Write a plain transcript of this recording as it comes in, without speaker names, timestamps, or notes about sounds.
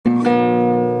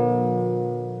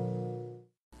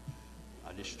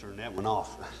turn that one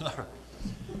off.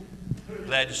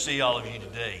 Glad to see all of you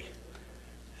today.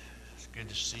 It's good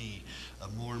to see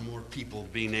more and more people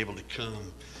being able to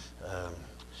come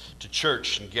to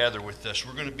church and gather with us.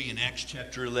 We're going to be in Acts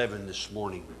chapter 11 this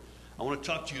morning. I want to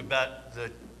talk to you about the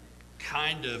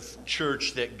kind of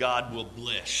church that God will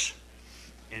bless.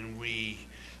 And we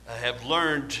have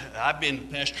learned, I've been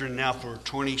pastoring now for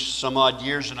 20 some odd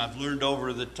years, and I've learned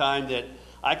over the time that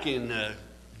I can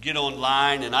get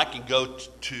online and I can go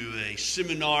to a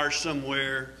seminar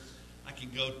somewhere. I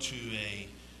can go to a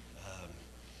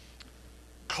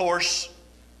course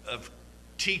of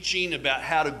teaching about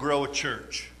how to grow a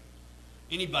church.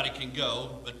 Anybody can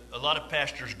go, but a lot of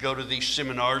pastors go to these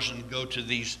seminars and go to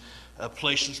these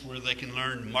places where they can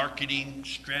learn marketing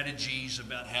strategies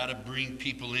about how to bring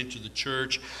people into the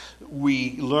church.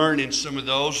 We learn in some of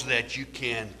those that you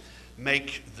can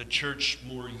make the church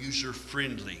more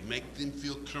user-friendly, make them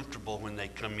feel comfortable when they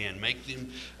come in, make them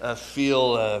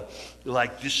feel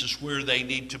like this is where they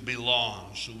need to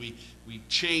belong. So we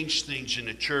change things in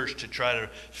the church to try to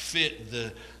fit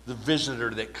the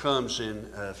visitor that comes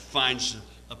and finds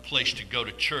a place to go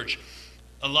to church.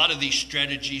 A lot of these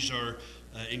strategies are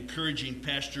encouraging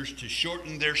pastors to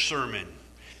shorten their sermon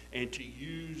and to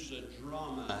use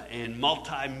drama and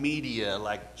multimedia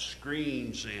like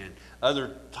screens and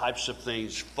other types of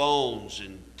things, phones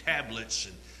and tablets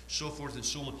and so forth and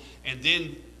so on. And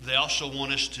then they also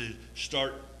want us to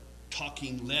start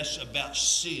talking less about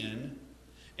sin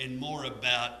and more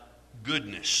about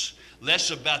goodness. Less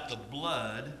about the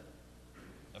blood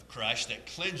of Christ that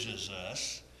cleanses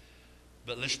us,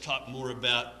 but let's talk more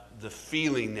about the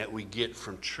feeling that we get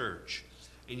from church.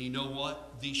 And you know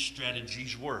what? These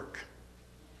strategies work.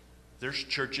 There's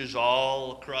churches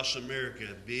all across America,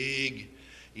 big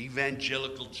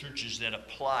evangelical churches that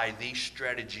apply these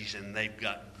strategies, and they've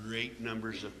got great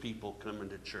numbers of people coming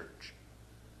to church.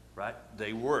 Right?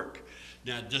 They work.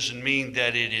 Now, it doesn't mean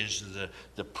that it is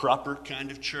the proper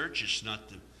kind of church. It's not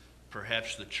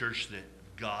perhaps the church that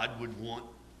God would want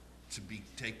to be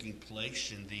taking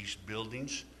place in these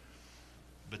buildings.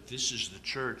 But this is the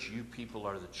church. You people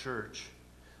are the church.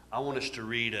 I want us to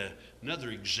read another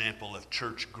example of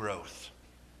church growth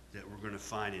that we're going to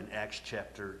find in Acts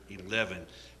chapter 11.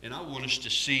 And I want us to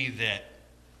see that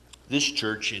this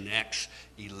church in Acts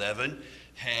 11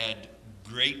 had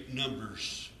great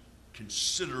numbers,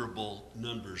 considerable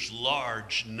numbers,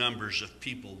 large numbers of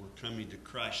people were coming to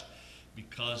Christ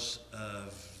because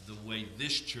of the way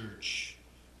this church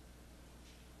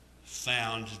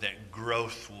found that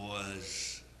growth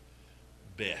was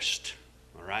best.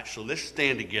 All right, so let's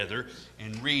stand together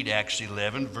and read Acts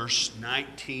 11, verse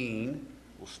 19.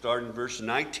 We'll start in verse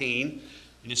 19.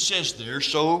 And it says there,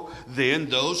 "So then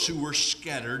those who were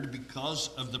scattered because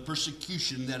of the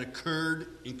persecution that occurred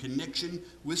in connection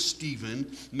with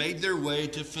Stephen made their way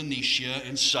to Phoenicia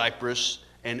and Cyprus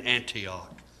and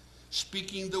Antioch,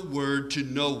 speaking the word to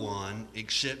no one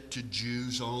except to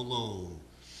Jews alone."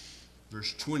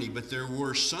 Verse 20, "But there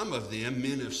were some of them,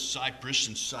 men of Cyprus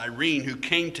and Cyrene, who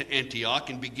came to Antioch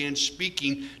and began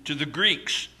speaking to the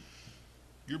Greeks."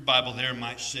 Your Bible there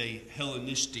might say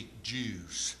Hellenistic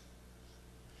Jews.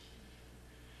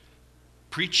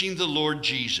 "Preaching the Lord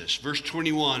Jesus." Verse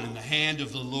 21, "And the hand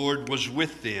of the Lord was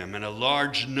with them, and a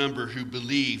large number who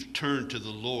believed turned to the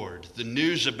Lord. The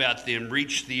news about them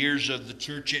reached the ears of the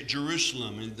church at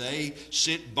Jerusalem, and they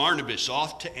sent Barnabas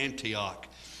off to Antioch.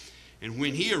 And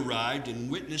when he arrived and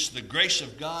witnessed the grace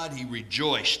of God, he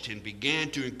rejoiced and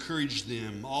began to encourage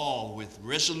them all with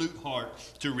resolute heart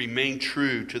to remain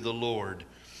true to the Lord.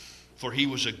 For he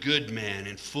was a good man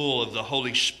and full of the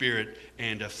Holy Spirit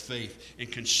and of faith.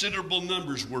 And considerable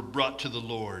numbers were brought to the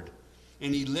Lord.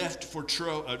 And he left for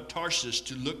Tarsus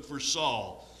to look for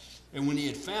Saul. And when he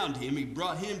had found him, he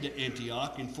brought him to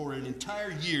Antioch. And for an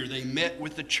entire year they met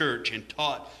with the church and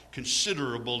taught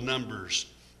considerable numbers.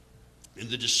 And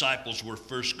the disciples were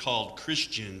first called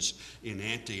Christians in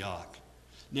Antioch.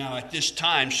 Now at this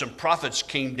time some prophets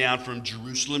came down from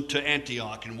Jerusalem to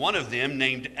Antioch, and one of them,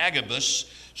 named Agabus,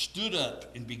 stood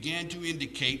up and began to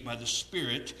indicate by the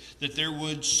Spirit that there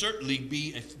would certainly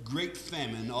be a great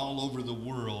famine all over the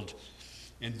world.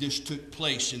 And this took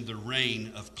place in the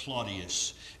reign of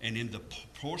Claudius. And in the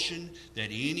proportion that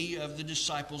any of the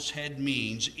disciples had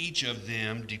means, each of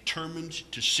them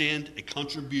determined to send a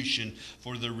contribution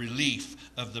for the relief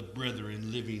of the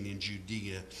brethren living in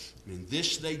Judea. And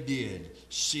this they did,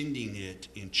 sending it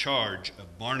in charge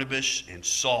of Barnabas and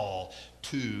Saul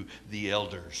to the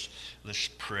elders. Let's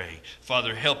pray.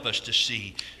 Father, help us to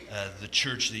see the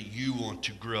church that you want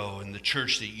to grow and the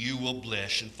church that you will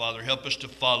bless. And Father, help us to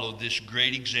follow this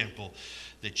great example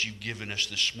that you've given us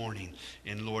this morning.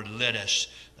 And Lord, let us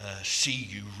see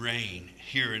you reign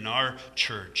here in our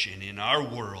church and in our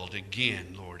world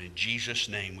again, Lord. In Jesus'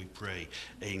 name we pray.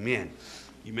 Amen.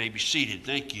 You may be seated.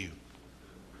 Thank you.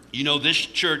 You know, this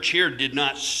church here did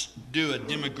not do a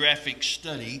demographic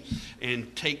study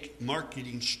and take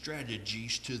marketing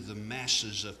strategies to the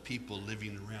masses of people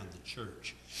living around the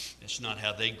church. That's not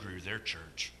how they grew their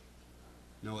church.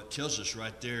 No, it tells us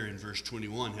right there in verse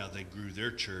 21 how they grew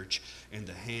their church, and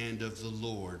the hand of the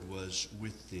Lord was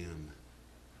with them.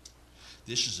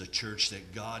 This is a church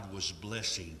that God was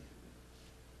blessing.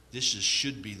 This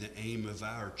should be the aim of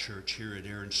our church here at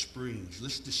Aaron Springs.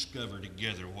 Let's discover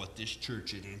together what this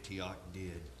church at Antioch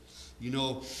did. You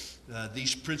know,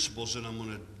 these principles that I'm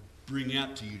going to bring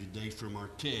out to you today from our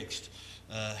text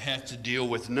have to deal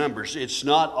with numbers. It's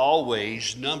not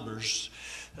always numbers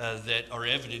that are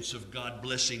evidence of God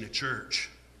blessing a church.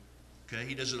 Okay?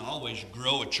 He doesn't always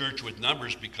grow a church with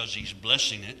numbers because he's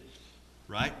blessing it.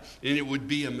 Right? And it would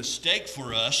be a mistake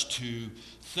for us to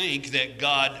think that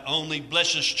God only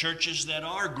blesses churches that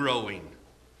are growing.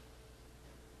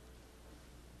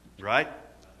 Right?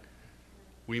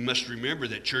 We must remember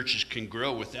that churches can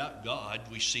grow without God.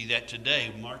 We see that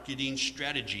today. Marketing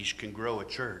strategies can grow a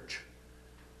church.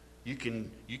 You can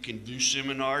do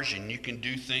seminars and you can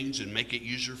do things and make it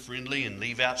user-friendly and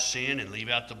leave out sin and leave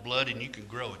out the blood, and you can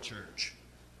grow a church.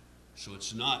 So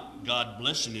it's not God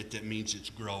blessing it that means it's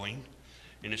growing.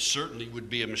 And it certainly would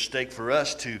be a mistake for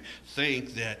us to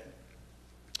think that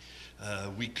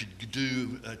we could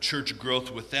do church growth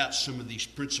without some of these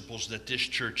principles that this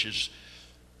church has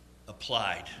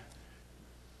applied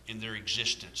in their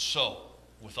existence. So,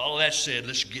 with all of that said,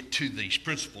 let's get to these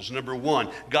principles. Number one,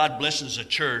 God blesses a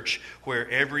church where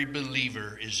every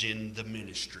believer is in the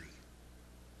ministry.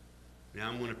 Now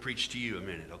I'm going to preach to you a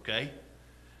minute, okay?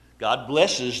 God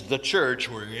blesses the church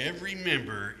where every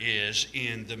member is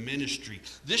in the ministry.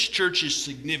 This church is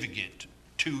significant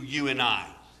to you and I.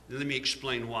 Let me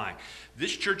explain why.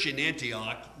 This church in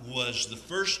Antioch was the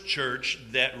first church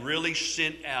that really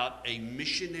sent out a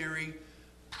missionary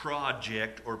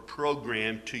project or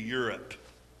program to Europe,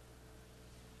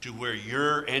 to where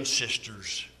your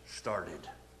ancestors started.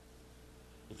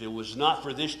 If it was not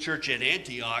for this church at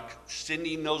Antioch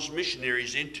sending those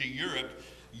missionaries into Europe,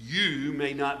 you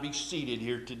may not be seated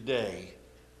here today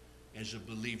as a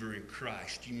believer in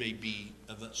Christ. You may be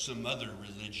of some other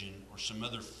religion or some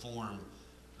other form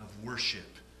of worship.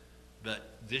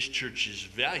 But this church is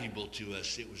valuable to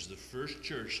us. It was the first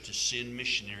church to send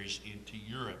missionaries into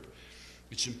Europe.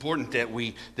 It's important that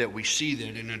we see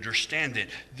that and understand that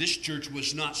this church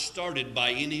was not started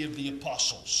by any of the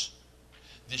apostles.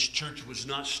 This church was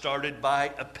not started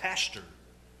by a pastor.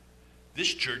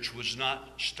 This church was not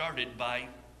started by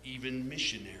even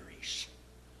missionaries.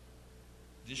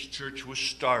 This church was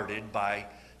started by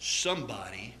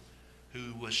somebody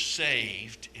who was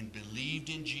saved and believed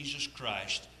in Jesus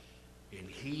Christ, and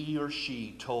he or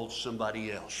she told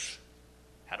somebody else.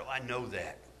 How do I know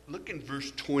that? Look in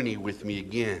verse 20 with me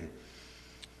again.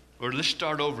 Or let's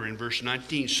start over in verse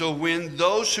 19. So when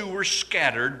those who were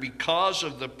scattered because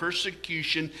of the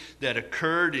persecution that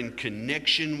occurred in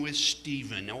connection with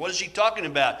Stephen. Now what is he talking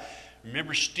about?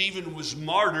 Remember, Stephen was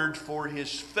martyred for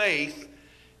his faith,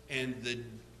 and the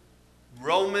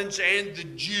Romans and the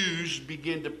Jews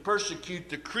began to persecute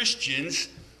the Christians,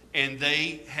 and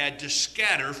they had to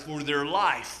scatter for their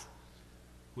life.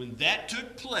 When that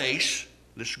took place,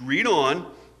 let's read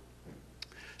on.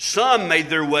 Some made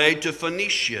their way to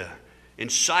Phoenicia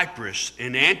and Cyprus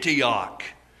and Antioch,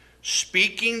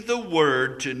 speaking the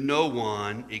word to no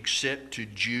one except to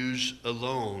Jews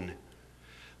alone.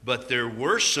 But there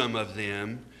were some of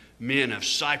them, men of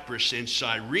Cyprus and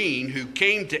Cyrene, who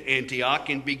came to Antioch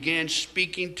and began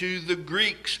speaking to the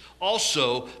Greeks,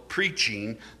 also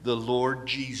preaching the Lord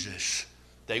Jesus.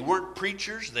 They weren't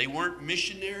preachers, they weren't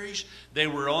missionaries, they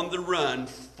were on the run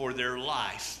for their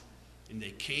life. And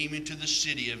they came into the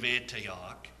city of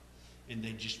Antioch, and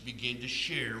they just began to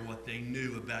share what they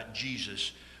knew about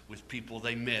Jesus with people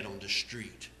they met on the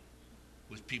street,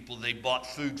 with people they bought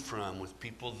food from, with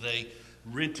people they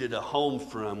rented a home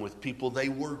from, with people they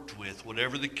worked with,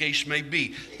 whatever the case may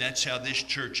be. That's how this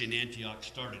church in Antioch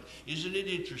started. Isn't it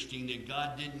interesting that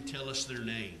God didn't tell us their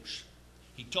names?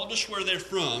 He told us where they're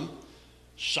from,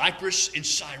 Cyprus and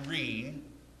Cyrene,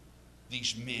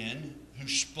 these men who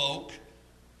spoke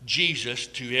Jesus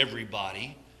to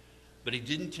everybody, but he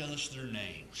didn't tell us their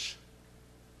names.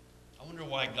 I wonder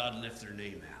why God left their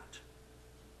name out.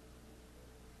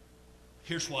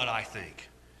 Here's what I think.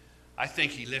 I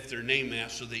think he left their name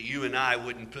out so that you and I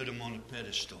wouldn't put them on a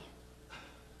pedestal.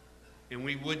 And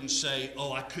we wouldn't say,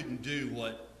 oh, I couldn't do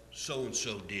what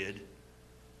so-and-so did.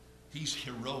 He's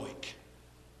heroic,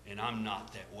 and I'm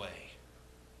not that way.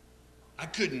 I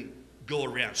couldn't go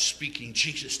around speaking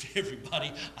Jesus to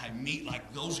everybody I meet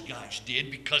like those guys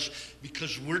did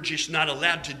because we're just not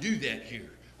allowed to do that here.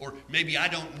 Or maybe I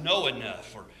don't know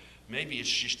enough, or maybe it's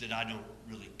just that I don't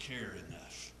really care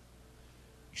enough.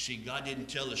 You see, God didn't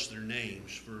tell us their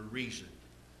names for a reason,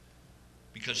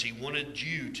 because he wanted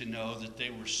you to know that they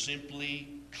were simply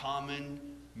common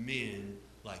men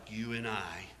like you and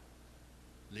I,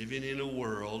 living in a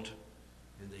world,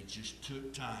 and they just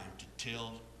took time to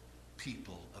tell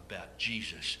people about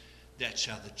Jesus. That's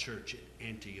how the church at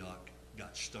Antioch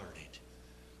got started.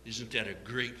 Isn't that a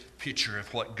great picture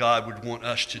of what God would want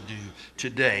us to do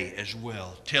today as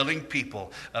well? Telling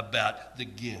people about the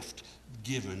gift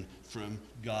given from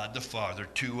God the Father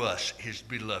to us, his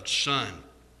beloved Son.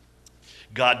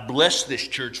 God blessed this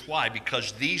church. Why?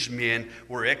 Because these men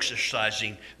were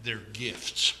exercising their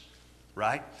gifts,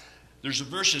 right? There's a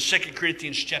verse in 2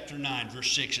 Corinthians chapter 9,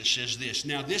 verse 6. It says this,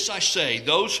 "Now this I say,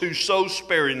 those who sow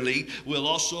sparingly will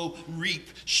also reap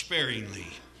sparingly.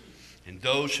 And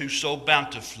those who sow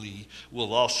bountifully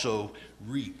will also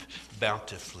reap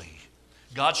bountifully."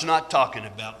 God's not talking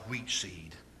about wheat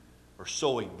seed or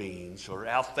soybeans or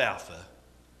alfalfa,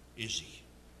 is he?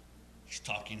 He's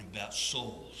talking about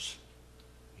souls.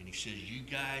 And he says, you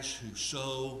guys who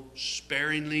sow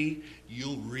sparingly,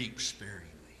 you'll reap sparingly.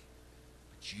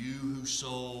 But you who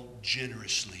sow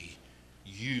generously,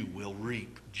 you will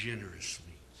reap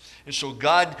generously. And so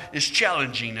God is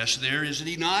challenging us there, isn't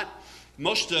he not?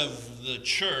 Most of the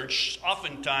church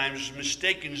oftentimes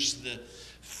mistakes the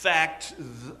fact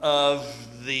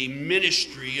of the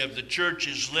ministry of the church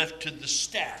is left to the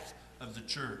staff of the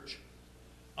church.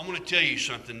 I'm going to tell you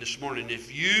something this morning.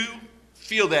 If you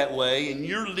feel that way and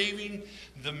you're leaving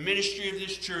the ministry of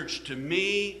this church to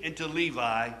me and to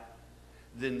Levi,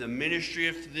 then the ministry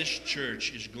of this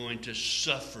church is going to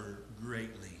suffer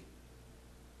greatly,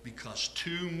 because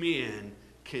two men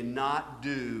cannot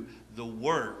do the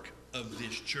work of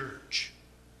this church.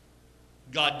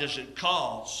 God doesn't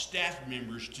call staff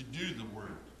members to do the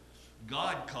work.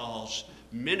 God calls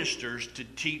ministers to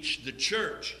teach the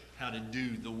church how to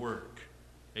do the work.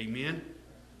 Amen?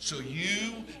 So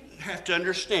you have to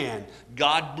understand,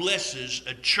 God blesses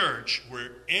a church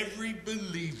where every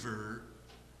believer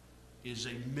is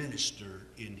a minister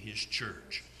in his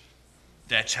church.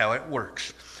 That's how it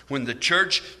works. When the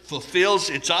church fulfills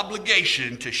its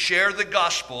obligation to share the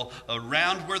gospel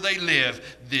around where they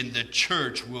live, then the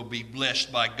church will be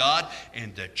blessed by God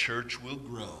and the church will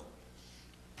grow.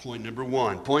 Point number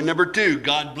one. Point number two,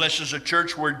 God blesses a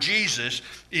church where Jesus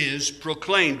is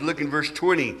proclaimed. Look in verse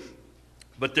 20.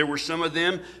 "But there were some of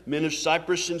them, men of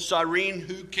Cyprus and Cyrene,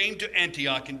 who came to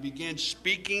Antioch and began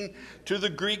speaking to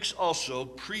the Greeks also,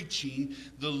 preaching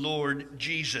the Lord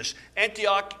Jesus."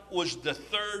 Antioch was the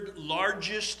third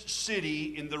largest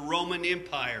city in the Roman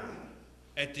Empire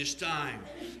at this time.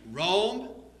 Rome,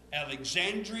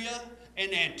 Alexandria,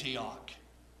 and Antioch.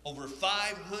 Over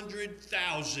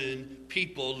 500,000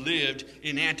 people lived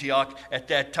in Antioch at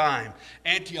that time.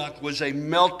 Antioch was a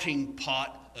melting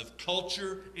pot of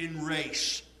culture and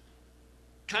race.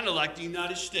 Kind of like the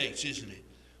United States, isn't it?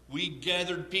 We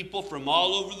gathered people from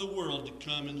all over the world to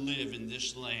come and live in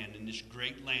this land, in this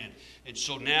great land. And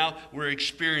so now we're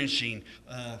experiencing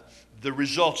the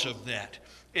results of that.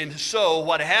 And so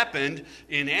what happened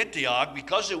in Antioch,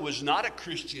 because it was not a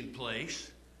Christian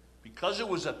place, because it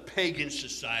was a pagan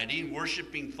society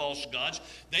worshiping false gods,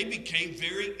 they became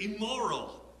very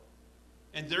immoral.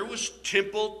 And there was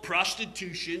temple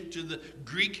prostitution to the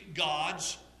Greek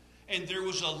gods. And there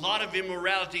was a lot of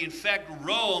immorality. In fact,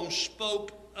 Rome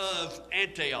spoke of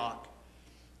Antioch.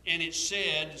 And it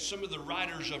said, some of the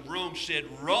writers of Rome said,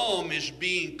 Rome is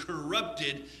being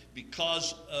corrupted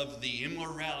because of the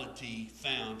immorality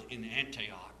found in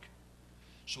Antioch.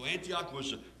 So Antioch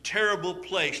was a terrible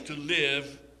place to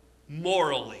live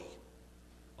morally.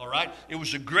 All right? It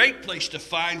was a great place to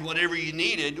find whatever you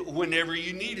needed whenever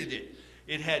you needed it.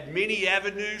 It had many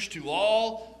avenues to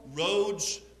all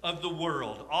roads of the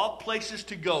world, all places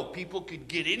to go. People could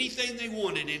get anything they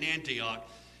wanted in Antioch,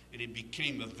 and it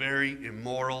became a very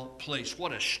immoral place.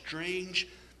 What a strange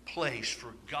place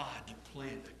for God to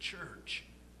plant a church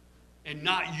and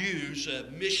not use a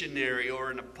missionary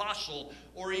or an apostle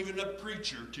or even a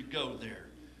preacher to go there.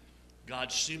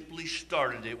 God simply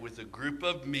started it with a group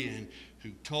of men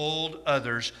who told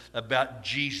others about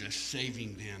Jesus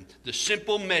saving them. The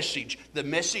simple message. The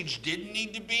message didn't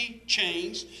need to be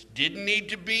changed, didn't need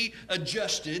to be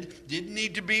adjusted, didn't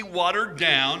need to be watered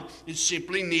down. It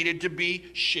simply needed to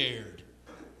be shared.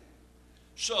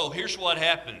 So here's what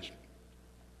happens.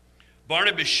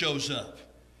 Barnabas shows up,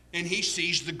 and he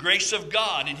sees the grace of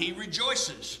God, and he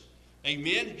rejoices.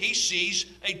 Amen. He sees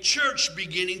a church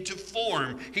beginning to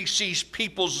form. He sees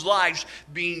people's lives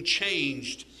being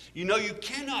changed. You know, you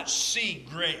cannot see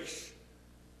grace.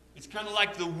 It's kind of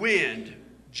like the wind.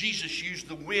 Jesus used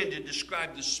the wind to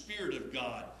describe the Spirit of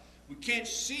God. We can't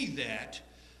see that.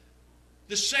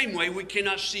 The same way we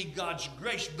cannot see God's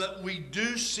grace, but we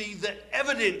do see the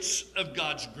evidence of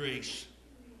God's grace.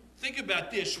 Think about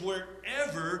this.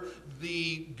 Wherever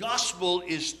the gospel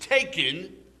is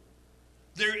taken,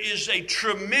 there is a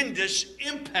tremendous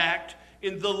impact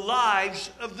in the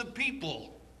lives of the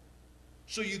people.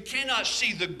 So you cannot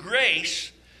see the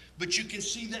grace, but you can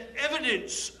see the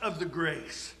evidence of the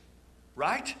grace.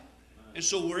 Right? And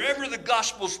so wherever the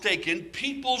gospel's taken,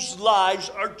 people's lives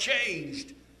are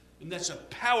changed. And that's a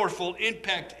powerful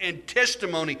impact and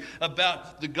testimony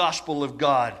about the gospel of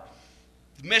God.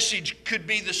 The message could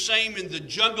be the same in the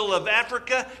jungle of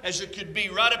Africa as it could be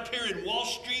right up here in Wall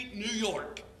Street, New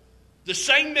York. The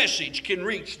same message can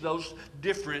reach those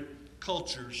different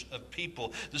cultures of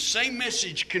people. The same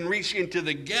message can reach into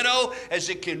the ghetto as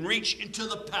it can reach into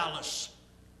the palace.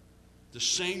 The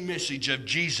same message of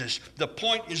Jesus. The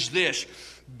point is this.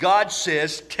 God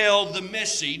says, tell the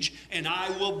message and I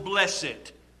will bless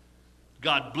it.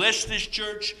 God blessed this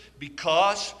church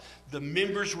because the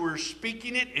members were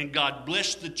speaking it, and God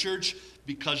blessed the church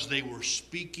because they were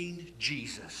speaking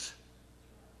Jesus.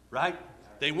 Right?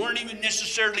 They weren't even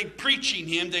necessarily preaching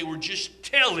him. They were just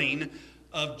telling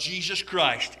of Jesus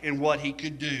Christ and what he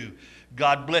could do.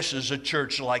 God blesses a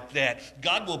church like that.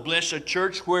 God will bless a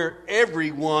church where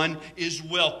everyone is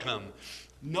welcome.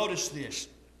 Notice this.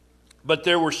 But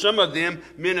there were some of them,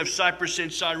 men of Cyprus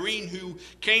and Cyrene, who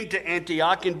came to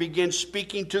Antioch and began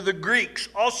speaking to the Greeks,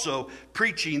 also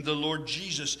preaching the Lord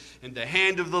Jesus. And the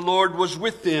hand of the Lord was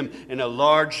with them, and a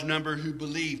large number who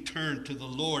believed turned to the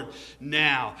Lord.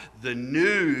 Now, the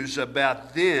news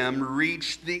about them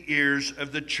reached the ears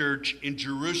of the church in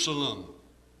Jerusalem.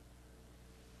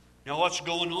 Now, what's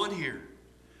going on here?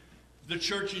 The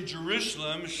church in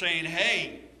Jerusalem is saying,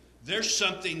 hey, there's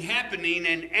something happening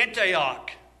in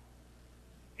Antioch.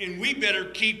 And we better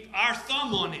keep our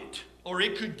thumb on it, or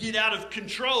it could get out of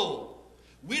control.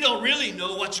 We don't really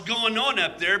know what's going on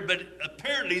up there, but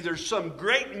apparently there's some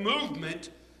great movement,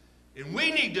 and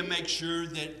we need to make sure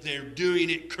that they're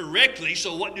doing it correctly.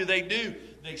 So what do?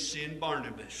 They send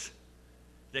Barnabas.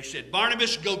 They said,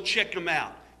 Barnabas, go check them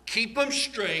out. Keep them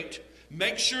straight.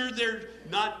 Make sure they're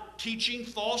not teaching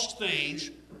false things,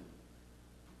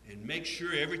 and make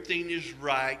sure everything is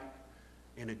right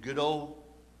in a good old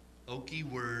Okie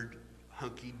word,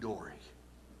 hunky-dory.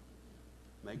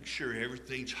 Make sure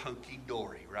everything's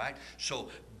hunky-dory, right? So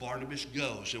Barnabas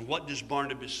goes, and what does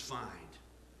Barnabas find?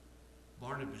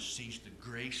 Barnabas sees the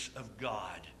grace of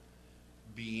God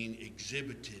being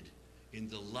exhibited in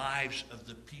the lives of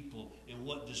the people. And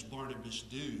what does Barnabas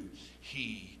do?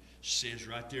 He says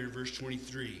right there in verse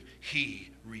 23, he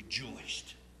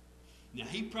rejoiced. Now,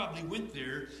 he probably went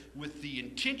there with the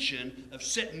intention of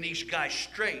setting these guys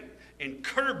straight and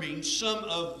curbing some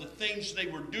of the things they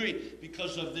were doing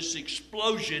because of this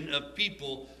explosion of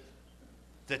people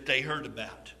that they heard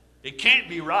about. It can't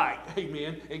be right,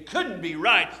 amen. It couldn't be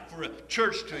right for a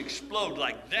church to explode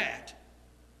like that.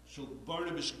 So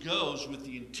Barnabas goes with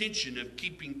the intention of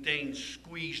keeping things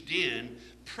squeezed in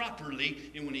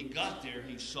properly, and when he got there,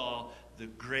 he saw the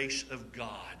grace of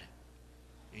God,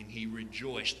 and he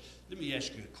rejoiced. Let me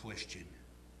ask you a question.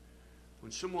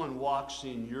 When someone walks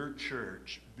in your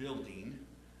church building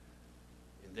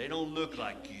and they don't look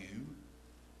like you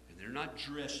and they're not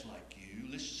dressed like you,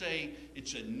 let's say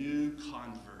it's a new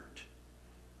convert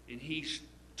and he's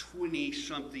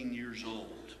 20-something years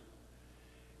old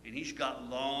and he's got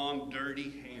long,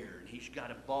 dirty hair and he's got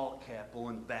a ball cap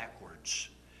on backwards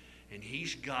and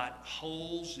he's got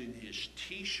holes in his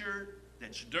t-shirt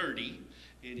that's dirty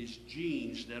and his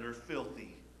jeans that are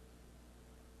filthy.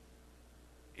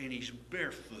 And he's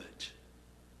barefoot.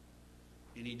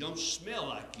 And he don't smell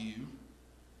like you.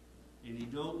 And he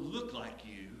don't look like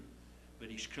you. But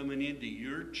he's coming into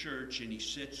your church and he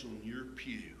sits on your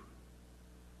pew.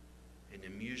 And the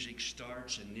music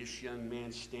starts and this young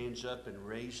man stands up and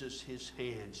raises his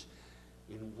hands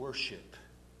in worship.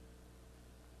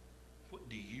 What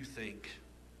do you think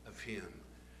of him?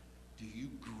 Do you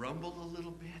grumble a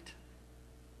little bit?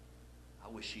 I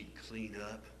wish he'd clean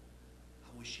up.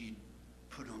 I wish he'd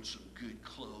put on some good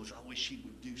clothes. I wish he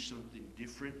would do something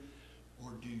different.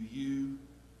 Or do you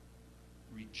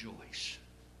rejoice?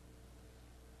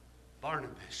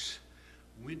 Barnabas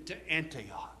went to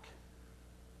Antioch,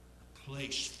 a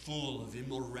place full of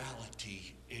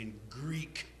immorality and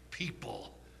Greek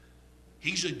people.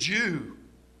 He's a Jew.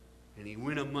 And he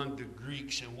went among the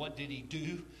Greeks. And what did he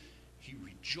do? He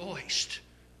rejoiced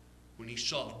when he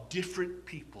saw different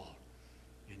people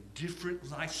and different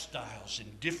lifestyles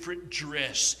and different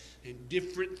dress and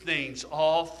different things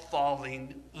all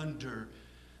falling under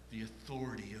the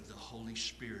authority of the Holy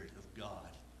Spirit of God.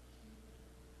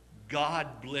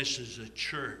 God blesses a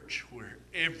church where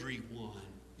everyone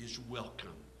is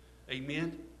welcome.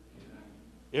 Amen?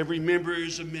 Every member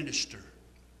is a minister.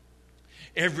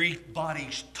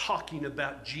 Everybody's talking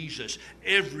about Jesus.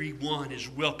 Everyone is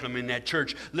welcome in that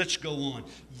church. Let's go on.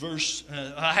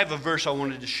 I have a verse I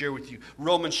wanted to share with you.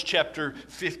 Romans chapter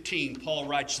 15, Paul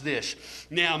writes this.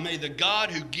 Now may the God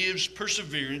who gives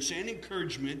perseverance and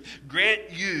encouragement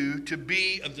grant you to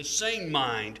be of the same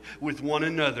mind with one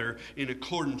another in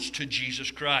accordance to Jesus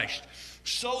Christ,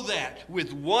 so that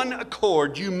with one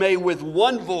accord you may with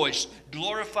one voice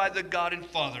glorify the God and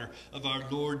Father of our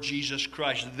Lord Jesus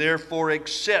Christ. Therefore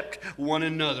accept one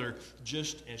another,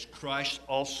 just as Christ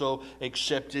also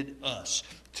accepted us,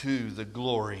 to the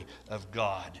glory of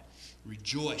God.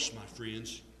 Rejoice, my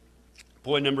friends.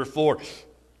 Point number 4,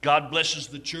 God blesses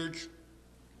the church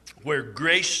where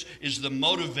grace is the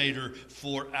motivator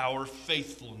for our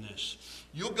faithfulness.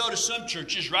 You'll go to some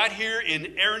churches right here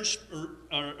in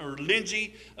or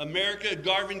Lindsay, America,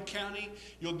 Garvin County.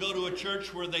 You'll go to a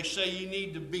church where they say you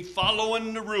need to be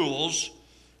following the rules.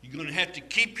 You're going to have to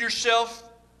keep yourself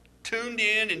tuned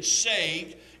in and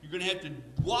saved. You're going to have to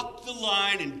walk the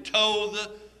line and toe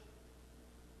the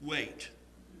weight,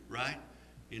 right?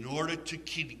 In order to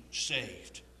keep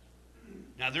saved.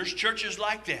 Now, there's churches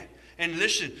like that. And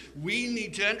listen, we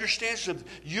need to understand something.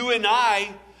 You and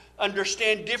I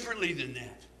understand differently than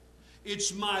that.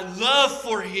 It's my love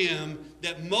for him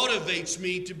that motivates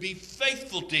me to be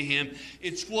faithful to him.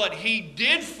 It's what he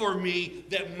did for me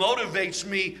that motivates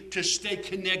me to stay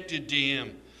connected to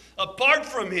him. Apart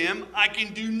from him, I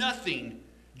can do nothing.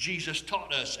 Jesus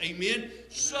taught us. Amen?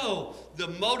 So, the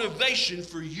motivation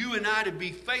for you and I to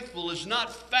be faithful is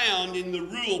not found in the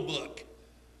rule book.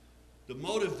 The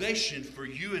motivation for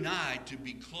you and I to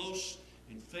be close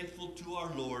and faithful to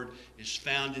our Lord is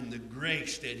found in the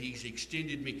grace that he's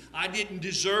extended me. I didn't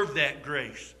deserve that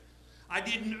grace. I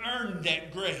didn't earn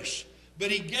that grace, but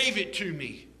he gave it to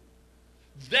me.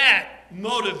 That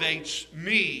motivates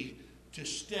me to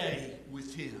stay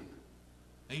with him.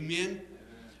 Amen?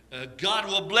 God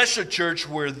will bless a church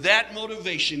where that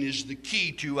motivation is the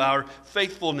key to our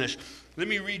faithfulness. Let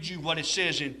me read you what it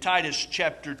says in Titus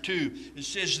chapter 2. It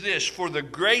says this, "For the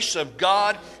grace of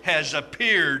God has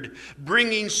appeared,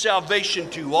 bringing salvation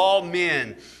to all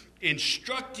men,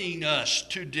 instructing us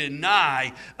to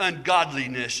deny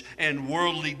ungodliness and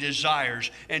worldly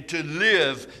desires, and to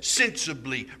live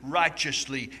sensibly,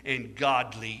 righteously, and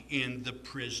godly in the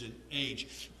present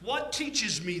age." What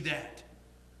teaches me that?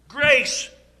 Grace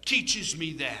teaches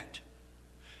me that.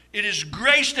 It is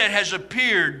grace that has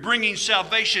appeared, bringing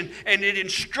salvation, and it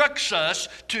instructs us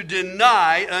to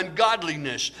deny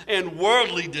ungodliness and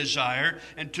worldly desire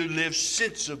and to live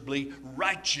sensibly,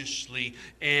 righteously,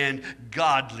 and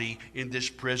godly in this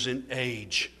present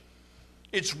age.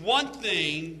 It's one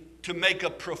thing to make a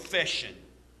profession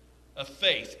of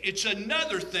faith. It's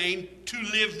another thing to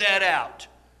live that out.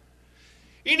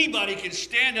 Anybody can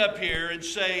stand up here and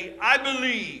say, "I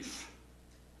believe."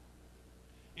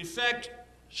 In fact,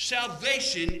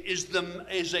 salvation is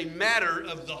a matter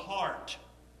of the heart.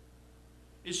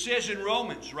 It says in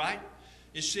Romans, right?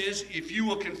 It says, if you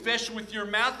will confess with your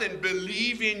mouth and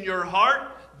believe in your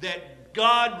heart that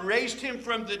God raised him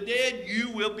from the dead, you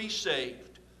will be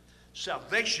saved.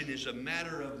 Salvation is a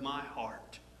matter of my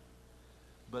heart.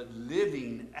 But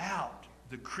living out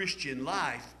the Christian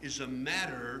life is a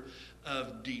matter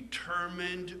of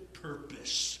determined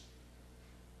purpose.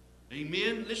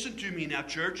 Amen? Listen to me now,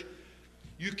 church.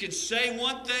 You can say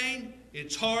one thing,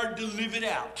 it's hard to live it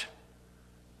out.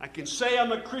 I can say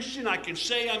I'm a Christian, I can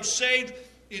say I'm saved.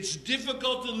 It's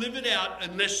difficult to live it out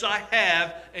unless I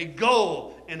have a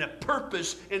goal and a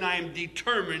purpose and I am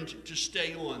determined to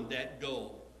stay on that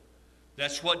goal.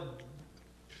 That's what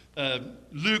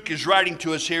Luke is writing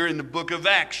to us here in the book of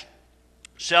Acts.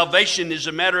 Salvation is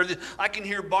a matter of this. I can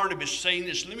hear Barnabas saying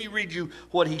this. Let me read you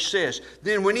what he says.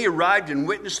 "Then when he arrived and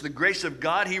witnessed the grace of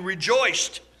God, he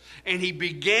rejoiced. And he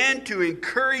began to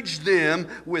encourage them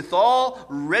with all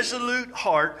resolute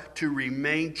heart to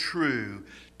remain true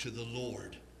to the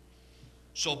Lord."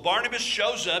 So Barnabas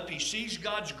shows up. He sees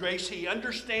God's grace. He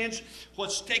understands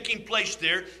what's taking place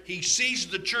there. He sees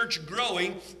the church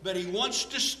growing, but he wants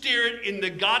to steer it in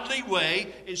the godly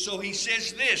way. And so he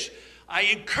says this, "I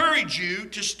encourage you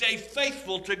to stay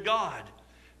faithful to God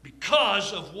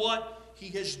because of what he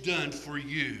has done for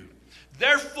you."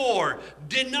 Therefore,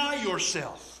 deny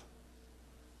yourself.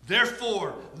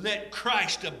 Therefore, let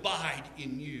Christ abide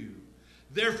in you.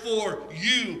 Therefore,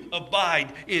 you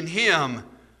abide in him.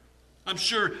 I'm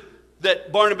sure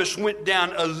that Barnabas went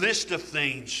down a list of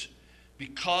things.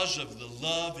 Because of the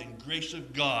love and grace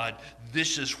of God,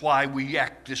 this is why we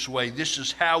act this way. This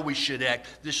is how we should act.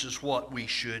 This is what we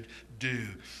should do.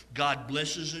 God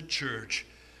blesses a church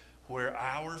where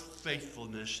our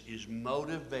faithfulness is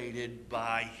motivated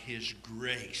by his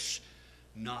grace,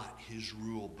 not his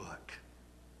rule book.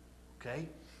 Okay?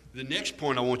 The next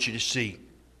point I want you to see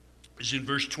is in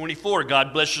verse 24.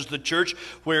 God blesses the church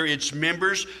where its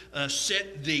members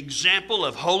set the example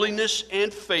of holiness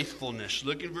and faithfulness.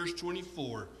 Look in verse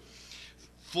 24.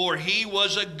 For he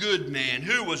was a good man.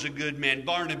 Who was a good man?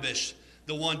 Barnabas,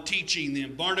 the one teaching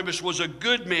them. Barnabas was a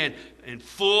good man and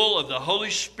full of the Holy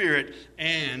Spirit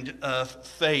and of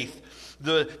faith.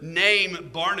 The name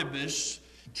Barnabas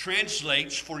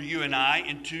translates for you and I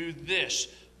into this: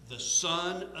 the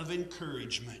son of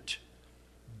encouragement.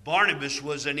 Barnabas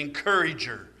was an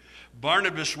encourager.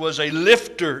 Barnabas was a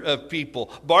lifter of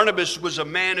people. Barnabas was a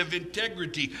man of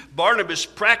integrity. Barnabas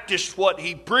practiced what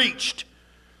he preached.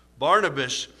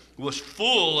 Barnabas was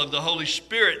full of the Holy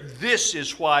Spirit. This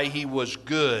is why he was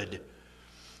good.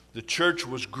 The church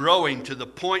was growing to the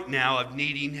point now of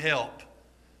needing help.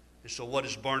 And so what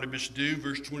does Barnabas do?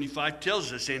 Verse 25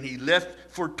 tells us, and he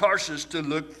left for Tarsus to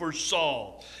look for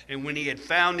Saul. And when he had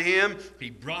found him,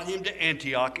 he brought him to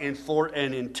Antioch. And for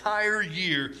an entire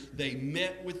year, they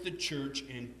met with the church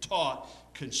and taught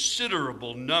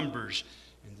considerable numbers.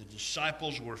 And the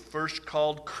disciples were first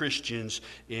called Christians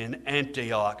in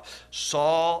Antioch.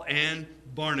 Saul and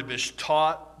Barnabas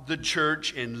taught the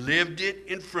church and lived it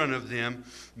in front of them,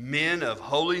 men of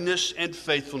holiness and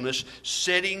faithfulness,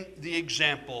 setting the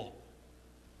example.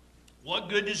 What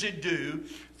good does it do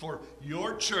for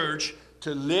your church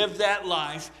to live that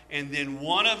life, and then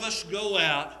one of us go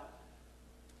out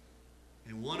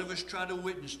and one of us try to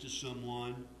witness to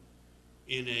someone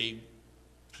in a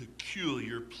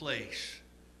peculiar place,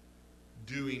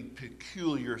 doing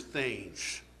peculiar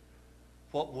things?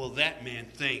 What will that man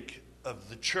think of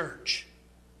the church?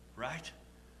 Right?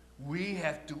 We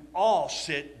have to all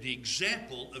set the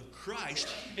example of Christ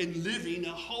in living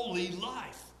a holy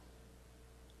life.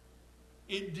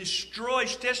 It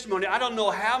destroys testimony. I don't know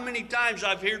how many times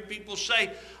I've heard people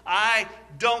say, I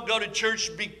don't go to church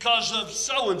because of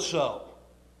so-and-so.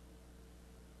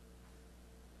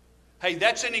 Hey,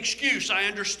 that's an excuse. I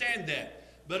understand that.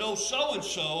 But oh,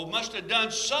 so-and-so must have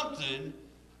done something.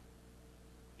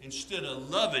 Instead of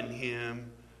loving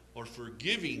him or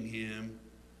forgiving him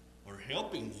or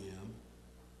helping him,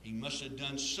 he must have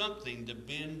done something to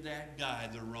bend that guy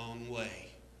the wrong way.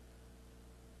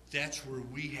 That's where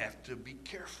we have to be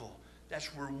careful.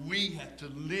 That's where we have to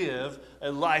live a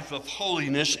life of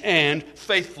holiness and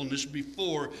faithfulness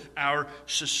before our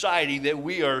society that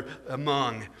we are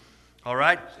among. All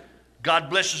right? God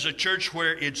blesses a church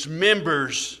where its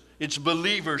members, its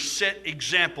believers, set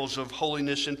examples of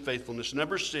holiness and faithfulness.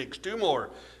 Number 6, 2 more.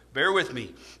 Bear with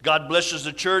me. God blesses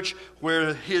the church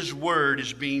where his word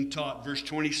is being taught. Verse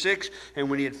 26, and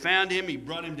when he had found him, he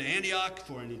brought him to Antioch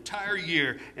for an entire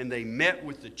year, and they met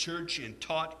with the church and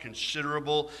taught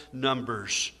considerable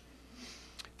numbers.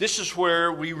 This is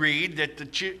where we read that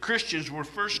the Christians were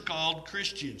first called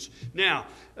Christians. Now,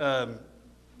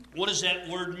 what does that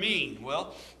word mean?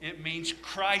 Well, it means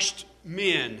Christ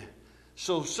men.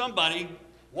 So somebody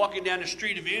walking down the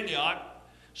street of Antioch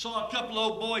saw a couple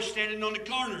of old boys standing on the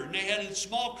corner, and they had a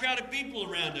small crowd of people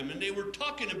around them, and they were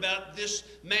talking about this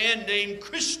man named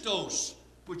Christos,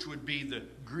 which would be the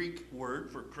Greek word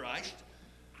for Christ.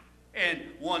 And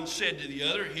one said to the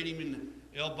other, hit him in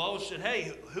the elbow, and said,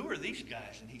 hey, who are these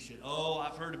guys? And he said, oh,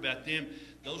 I've heard about them.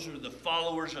 Those are the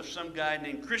followers of some guy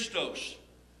named Christos.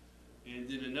 And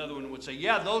then another one would say,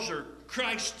 yeah, those are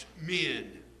Christ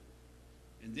men.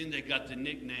 And then they got the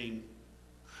nickname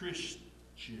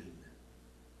Christian,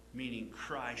 meaning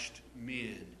Christ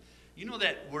men. You know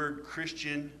that word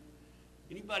Christian?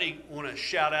 Anybody want to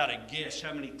shout out a guess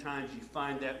how many times you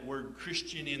find that word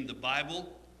Christian in the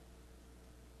Bible?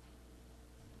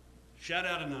 Shout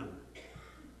out a number.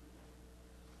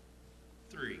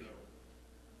 3.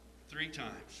 3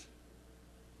 times.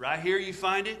 Right here you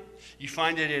find it. You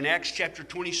find it in Acts chapter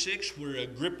 26 where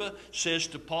Agrippa says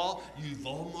to Paul, you've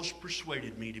almost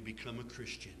persuaded me to become a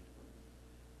Christian.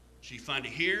 So you find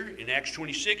it here in Acts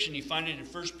 26, and you find it in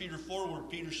 1 Peter 4 where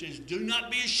Peter says, do not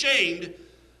be ashamed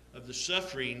of the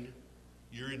suffering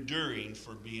you're enduring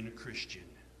for being a Christian.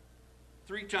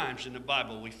 3 times in the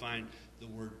Bible we find the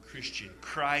word Christian,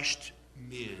 Christ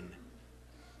men.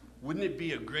 Wouldn't it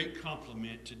be a great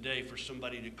compliment today for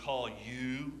somebody to call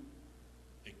you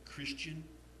a Christian?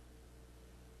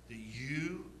 That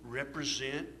you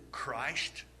represent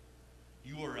Christ?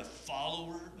 You are a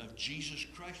follower of Jesus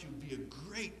Christ? It would be a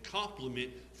great compliment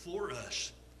for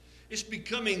us. It's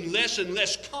becoming less and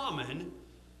less common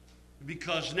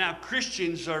because now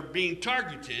Christians are being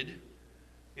targeted,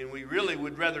 and we really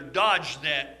would rather dodge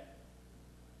that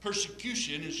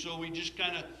persecution, and so we just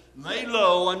kind of lay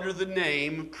low under the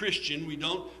name Christian. We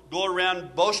don't go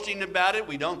around boasting about it.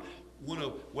 We don't want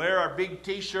to wear our big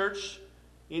T-shirts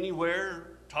anywhere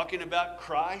talking about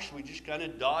Christ. We just kind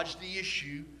of dodge the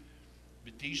issue.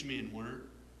 But these men weren't.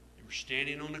 They were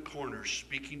standing on the corners,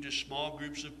 speaking to small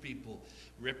groups of people,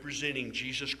 representing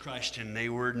Jesus Christ, and they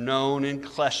were known and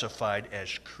classified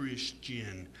as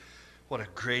Christian. What a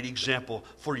great example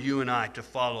for you and I to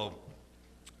follow.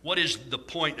 What is the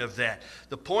point of that?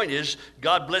 The point is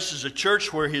God blesses a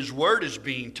church where His Word is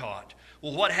being taught.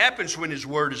 Well, what happens when His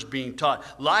Word is being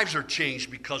taught? Lives are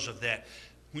changed because of that.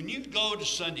 When you go to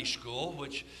Sunday school,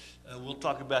 which we'll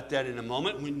talk about that in a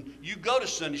moment. When you go to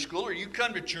Sunday school or you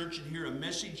come to church and hear a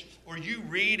message or you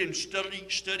read and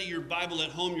study your Bible at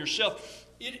home yourself,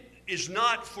 it is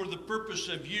not for the purpose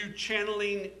of you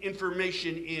channeling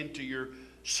information into your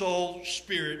soul,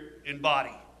 spirit, and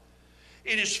body.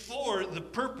 It is for the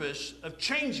purpose of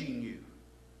changing you.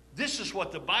 This is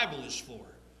what the Bible is for.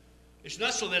 It's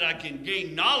not so that I can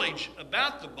gain knowledge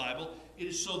about the Bible. It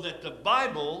is so that the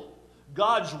Bible,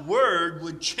 God's Word,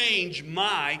 would change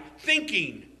my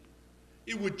thinking.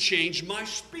 It would change my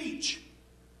speech.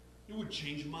 It would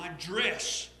change my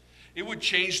dress. It would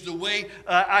change the way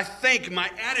I think, my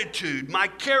attitude, my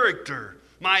character,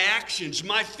 my actions,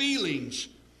 my feelings.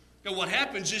 And what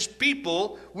happens is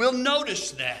people will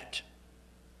notice that.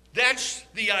 That's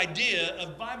the idea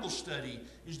of Bible study,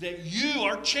 is that you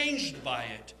are changed by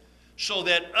it, so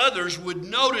that others would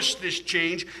notice this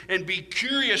change and be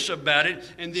curious about it,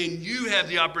 and then you have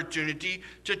the opportunity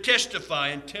to testify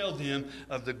and tell them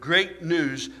of the great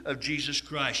news of Jesus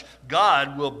Christ.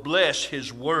 God will bless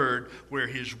His Word where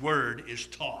His Word is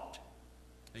taught.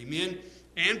 Amen?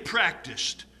 And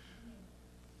practiced.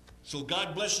 So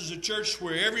God blesses a church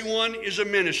where everyone is a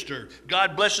minister.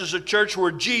 God blesses a church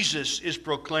where Jesus is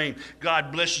proclaimed.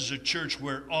 God blesses a church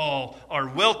where all are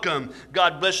welcome.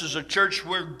 God blesses a church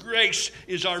where grace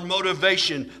is our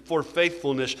motivation for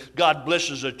faithfulness. God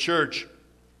blesses a church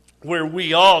where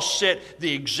we all set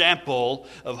the example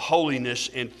of holiness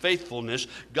and faithfulness.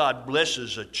 God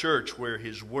blesses a church where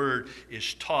His Word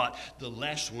is taught. The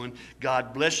last one,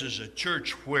 God blesses a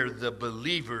church where the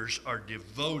believers are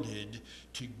devoted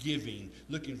to giving.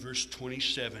 Look in verse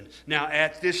 27. Now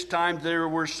at this time there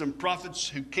were some prophets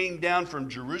who came down from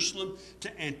Jerusalem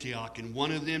to Antioch, and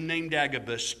one of them, named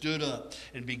Agabus, stood up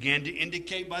and began to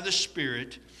indicate by the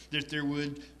Spirit that there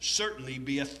would certainly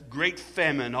be a great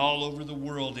famine all over the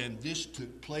world, and this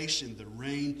took place in the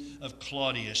reign of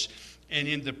Claudius. And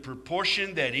in the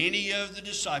proportion that any of the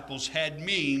disciples had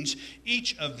means,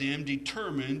 each of them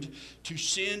determined to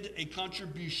send a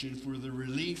contribution for the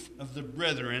relief of the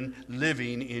brethren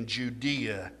living in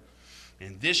Judea.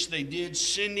 And this they did,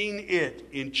 sending it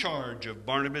in charge of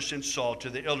Barnabas and Saul to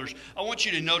the elders. I want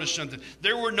you to notice something.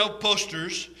 There were no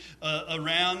posters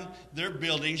around their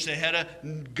buildings that had a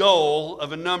goal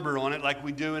of a number on it like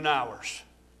we do in ours.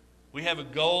 We have a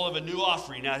goal of a new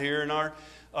offering out here in our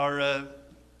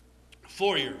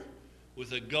foyer,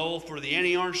 with a goal for the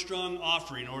Annie Armstrong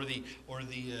offering, or the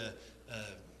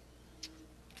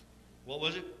what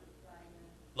was it?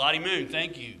 Lottie Moon,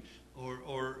 thank you.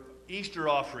 Or Easter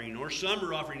offering or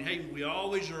summer offering. Hey, we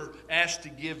always are asked to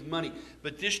give money.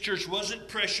 But this church wasn't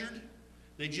pressured.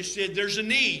 They just said there's a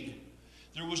need.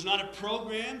 There was not a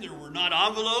program. There were not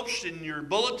envelopes in your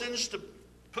bulletins to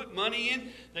put money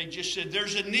in. They just said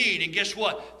there's a need. And guess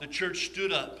what? The church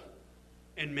stood up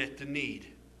and met the need.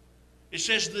 It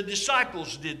says the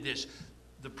disciples did this.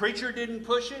 The preacher didn't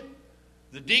push it.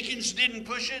 The deacons didn't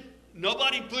push it.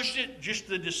 Nobody pushed it. Just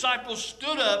the disciples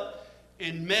stood up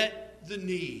and met the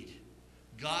need.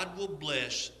 God will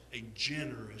bless a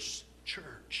generous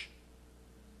church.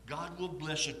 God will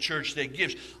bless a church that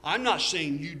gives. I'm not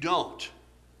saying you don't.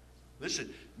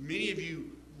 Listen, many of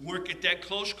you work at that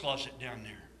clothes closet down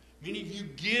there. Many of you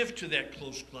give to that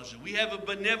clothes closet. We have a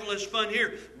benevolence fund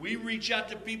here. We reach out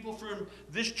to people from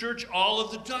this church all of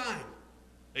the time.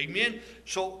 Amen?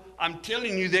 So I'm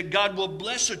telling you that God will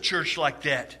bless a church like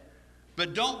that.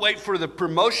 But don't wait for the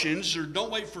promotions, or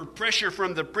don't wait for pressure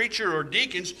from the preacher or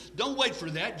deacons. Don't wait for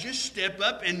that. Just step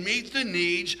up and meet the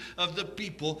needs of the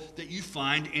people that you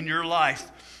find in your life.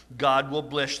 God will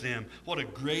bless them. What a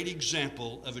great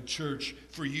example of a church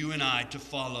for you and I to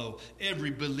follow.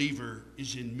 Every believer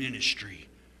is in ministry.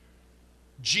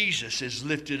 Jesus is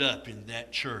lifted up in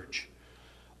that church.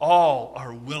 All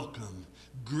are welcome.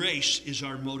 Grace is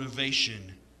our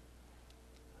motivation.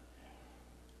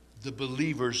 The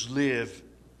believers live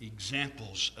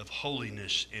examples of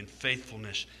holiness and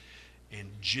faithfulness, and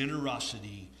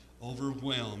generosity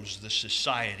overwhelms the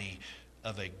society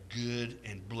of a good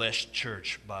and blessed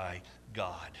church by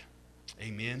God.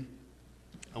 Amen.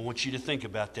 I want you to think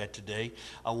about that today.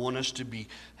 I want us to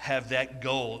have that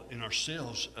goal in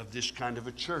ourselves of this kind of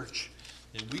a church,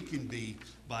 that we can be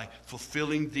by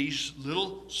fulfilling these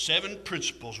little 7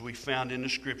 principles we found in the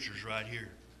scriptures right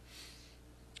here.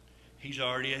 He's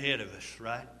already ahead of us,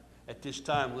 right? At this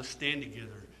time, let's stand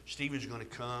together. Stephen's going to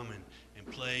come and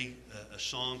play a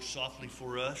song softly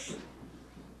for us.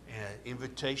 An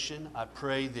invitation. I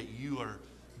pray that you are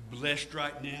blessed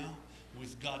right now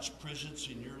with God's presence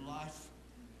in your life.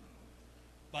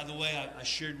 By the way, I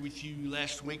shared with you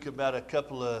last week about a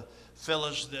couple of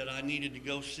fellas that I needed to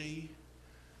go see.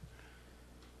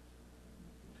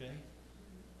 Okay?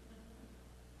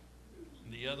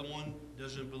 And the other one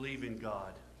doesn't believe in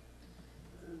God.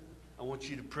 I want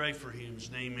you to pray for him. His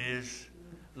name is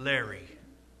Larry.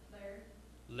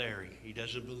 Larry. He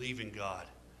doesn't believe in God,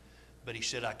 but he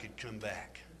said I could come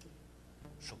back.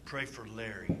 So pray for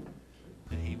Larry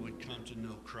that he would come to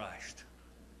know Christ.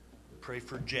 Pray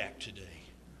for Jack today.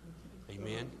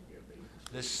 Amen.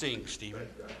 Let's sing, Stephen.